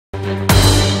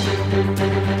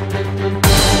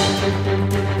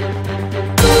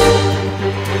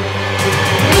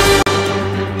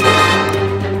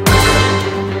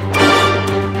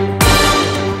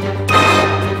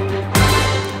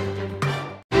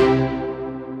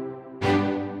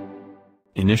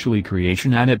Initially,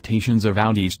 creation adaptations of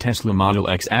Audi's Tesla Model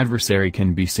X adversary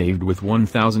can be saved with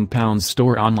 £1,000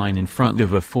 store online in front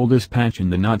of a full dispatch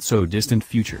in the not-so-distant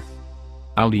future.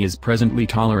 Audi is presently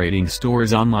tolerating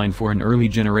stores online for an early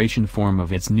generation form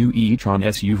of its new e-tron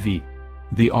SUV.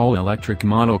 The all-electric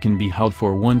model can be held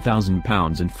for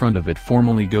 £1,000 in front of it,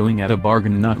 formally going at a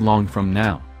bargain not long from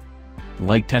now.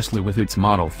 Like Tesla with its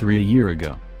Model 3 a year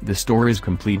ago, the store is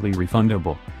completely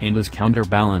refundable, and is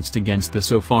counterbalanced against the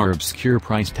so far obscure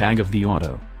price tag of the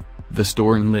auto. The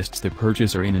store enlists the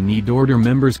purchaser in a need-order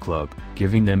members club,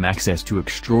 giving them access to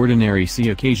extraordinary C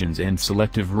occasions and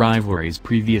selective rivalries.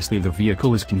 Previously, the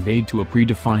vehicle is conveyed to a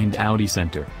predefined Audi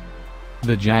center.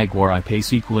 The Jaguar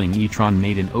I-Pace equaling e-tron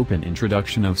made an open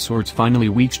introduction of sorts finally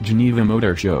reached Geneva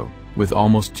Motor Show, with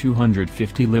almost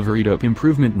 250 liveried-up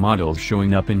improvement models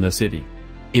showing up in the city.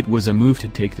 It was a move to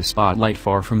take the spotlight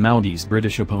far from Audi's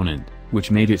British opponent,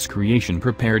 which made its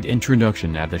creation-prepared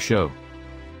introduction at the show.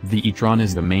 The e-tron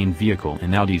is the main vehicle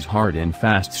in Audi's hard and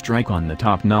fast strike on the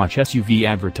top-notch SUV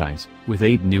advertise, with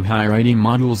 8 new high-riding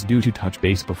models due to touch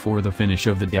base before the finish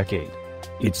of the decade.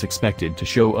 It's expected to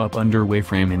show up underway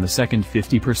frame in the second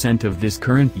 50% of this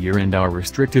current year, and our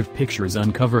restrictive pictures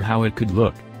uncover how it could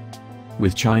look.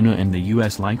 With China and the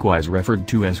US likewise referred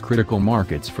to as critical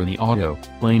markets for the auto,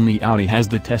 plainly Audi has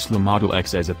the Tesla Model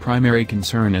X as a primary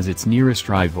concern as its nearest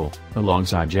rival,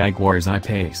 alongside Jaguar's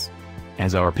I-Pace.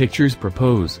 As our pictures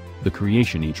propose, the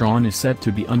creation e-tron is set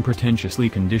to be unpretentiously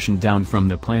conditioned down from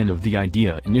the plan of the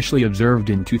idea initially observed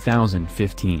in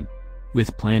 2015.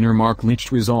 With planner Mark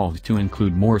Litch resolved to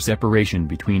include more separation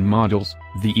between models,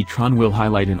 the e-tron will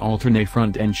highlight an alternate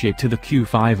front-end shape to the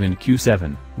Q5 and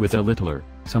Q7, with a littler,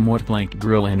 somewhat blanked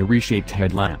grille and reshaped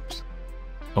headlamps.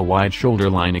 A wide shoulder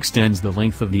line extends the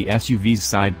length of the SUV's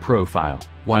side profile,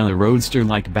 while a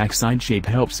roadster-like backside shape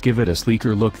helps give it a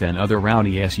sleeker look than other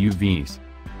Audi SUVs.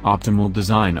 Optimal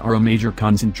design are a major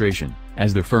concentration,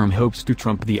 as the firm hopes to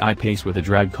trump the I-Pace with a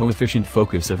drag coefficient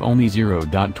focus of only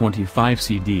 0.25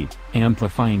 CD,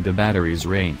 amplifying the battery's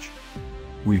range.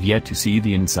 We've yet to see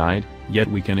the inside, yet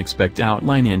we can expect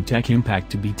outline and tech impact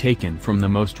to be taken from the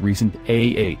most recent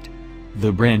A8.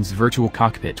 The brand's virtual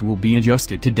cockpit will be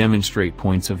adjusted to demonstrate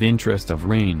points of interest of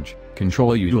range,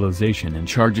 control utilization and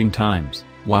charging times,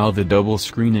 while the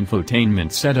double-screen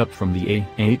infotainment setup from the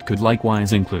A8 could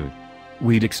likewise include.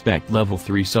 We'd expect Level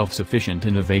 3 self-sufficient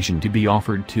innovation to be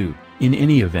offered too, in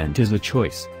any event as a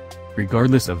choice.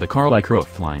 Regardless of the car-like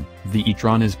roofline, the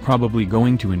e-tron is probably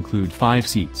going to include 5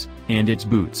 seats, and its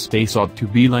boot space ought to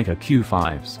be like a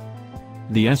Q5's.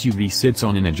 The SUV sits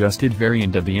on an adjusted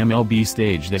variant of the MLB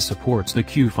stage that supports the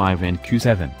Q5 and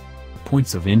Q7.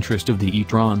 Points of interest of the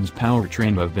e-tron's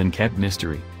powertrain have been kept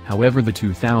mystery, however the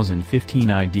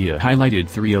 2015 idea highlighted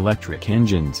 3 electric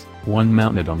engines, 1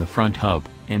 mounted on the front hub,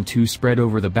 and 2 spread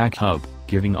over the back hub,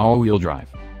 giving all-wheel drive.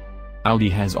 Audi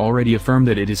has already affirmed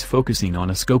that it is focusing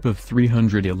on a scope of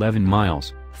 311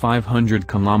 miles, 500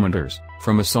 kilometers,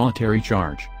 from a solitary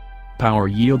charge. Power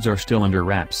yields are still under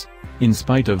wraps, in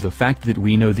spite of the fact that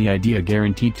we know the idea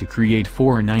guaranteed to create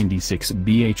 496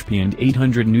 bhp and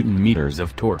 800 Nm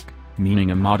of torque, meaning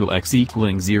a Model X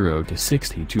equaling 0 to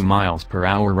 62 miles per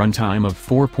hour runtime of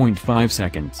 4.5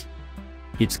 seconds.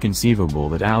 It's conceivable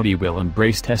that Audi will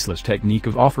embrace Tesla's technique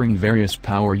of offering various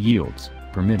power yields,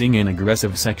 permitting an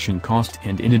aggressive section cost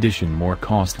and in addition more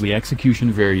costly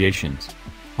execution variations.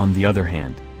 On the other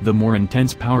hand, the more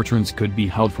intense powertrains could be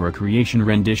held for a creation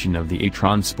rendition of the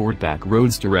e-tron Sportback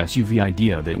Roadster SUV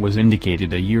idea that was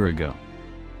indicated a year ago.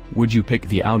 Would you pick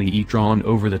the Audi e-tron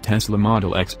over the Tesla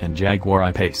Model X and Jaguar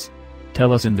I-Pace?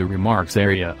 Tell us in the remarks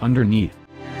area underneath.